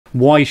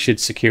Why should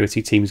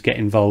security teams get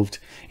involved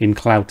in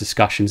cloud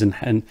discussions,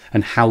 and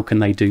how can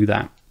they do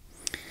that?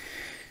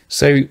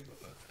 So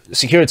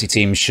security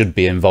teams should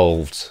be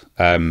involved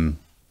in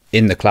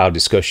the cloud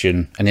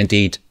discussion, and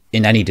indeed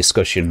in any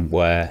discussion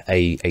where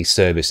a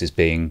service is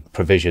being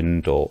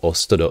provisioned or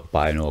stood up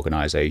by an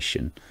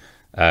organization.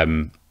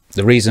 The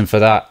reason for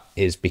that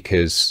is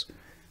because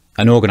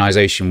an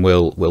organization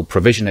will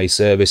provision a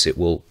service. It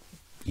will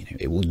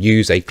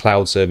use a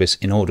cloud service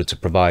in order to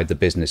provide the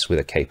business with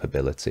a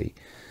capability.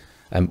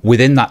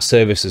 Within that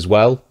service as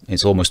well,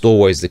 it's almost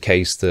always the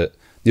case that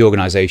the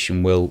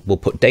organization will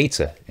put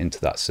data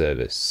into that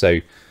service.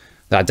 So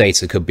that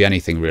data could be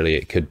anything really.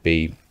 It could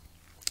be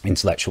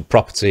intellectual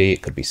property,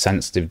 it could be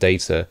sensitive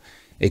data,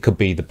 it could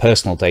be the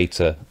personal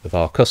data of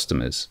our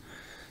customers.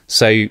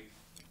 So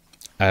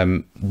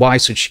why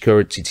should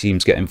security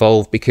teams get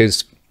involved?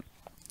 Because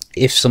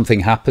if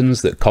something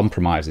happens that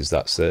compromises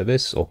that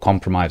service or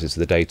compromises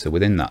the data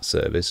within that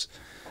service,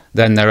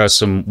 then there are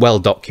some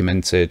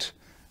well-documented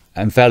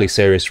and fairly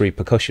serious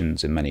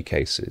repercussions in many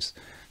cases.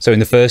 So in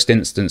the first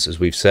instance, as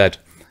we've said,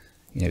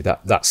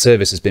 that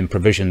service has been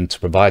provisioned to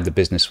provide the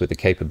business with the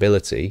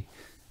capability.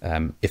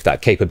 If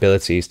that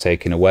capability is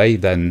taken away,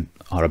 then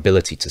our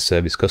ability to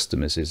service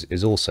customers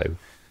is also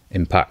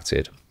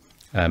impacted.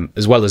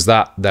 As well as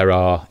that, there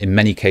are, in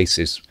many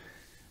cases,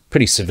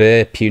 pretty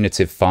severe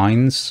punitive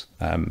fines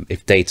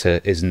if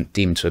data isn't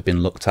deemed to have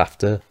been looked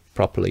after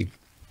properly.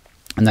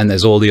 And then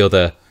there's all the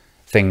other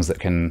things that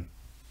can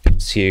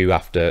ensue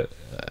after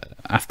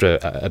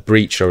a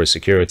breach or a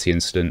security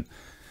incident,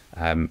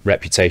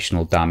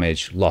 reputational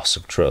damage, loss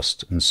of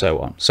trust, and so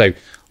on. So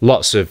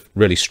lots of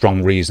really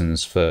strong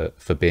reasons for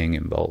being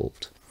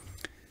involved.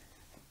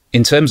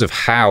 In terms of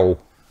how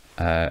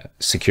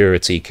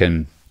security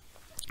can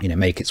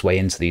make its way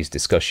into these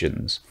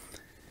discussions,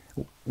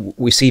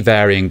 we see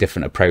varying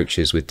different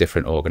approaches with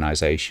different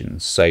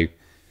organizations. So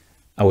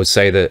I would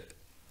say that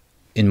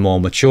in more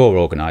mature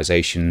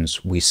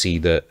organizations, we see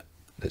that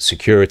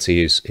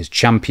security is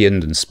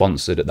championed and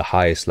sponsored at the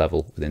highest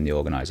level within the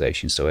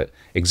organization. So at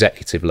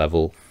executive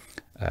level,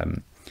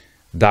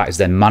 that is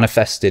then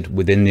manifested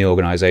within the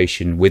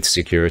organization with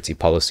security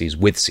policies,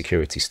 with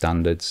security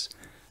standards,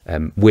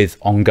 with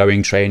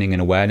ongoing training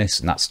and awareness.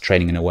 And that's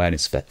training and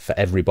awareness for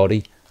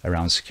everybody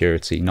around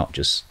security, not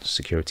just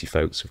security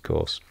folks, of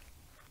course.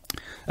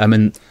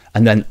 And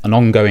then an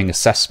ongoing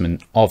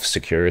assessment of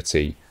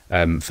security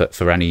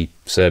for any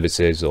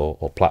services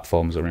or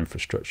platforms or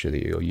infrastructure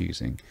that you're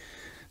using.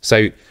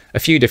 So a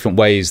few different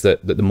ways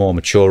that the more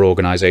mature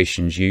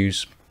organizations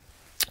use.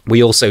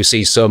 We also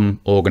see some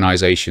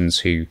organizations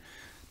who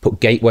put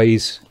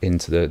gateways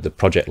into the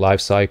project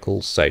life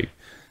cycles. So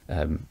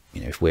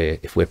if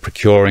we're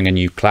procuring a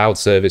new cloud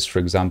service, for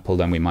example,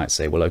 then we might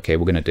say, well, okay,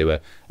 we're going to do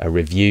a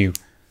review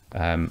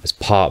as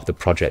part of the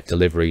project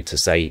delivery to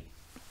say,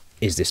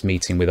 is this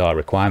meeting with our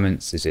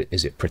requirements? Is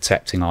it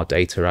protecting our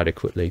data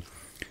adequately?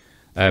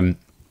 And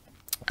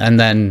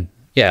then,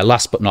 yeah,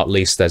 last but not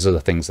least, there's other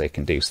things they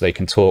can do. So they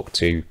can talk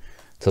to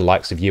the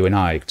likes of you and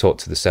I, talk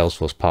to the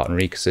Salesforce partner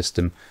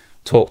ecosystem,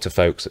 talk to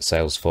folks at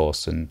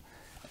Salesforce, and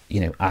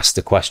ask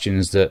the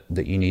questions that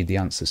you need the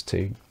answers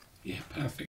to. Yeah, perfect.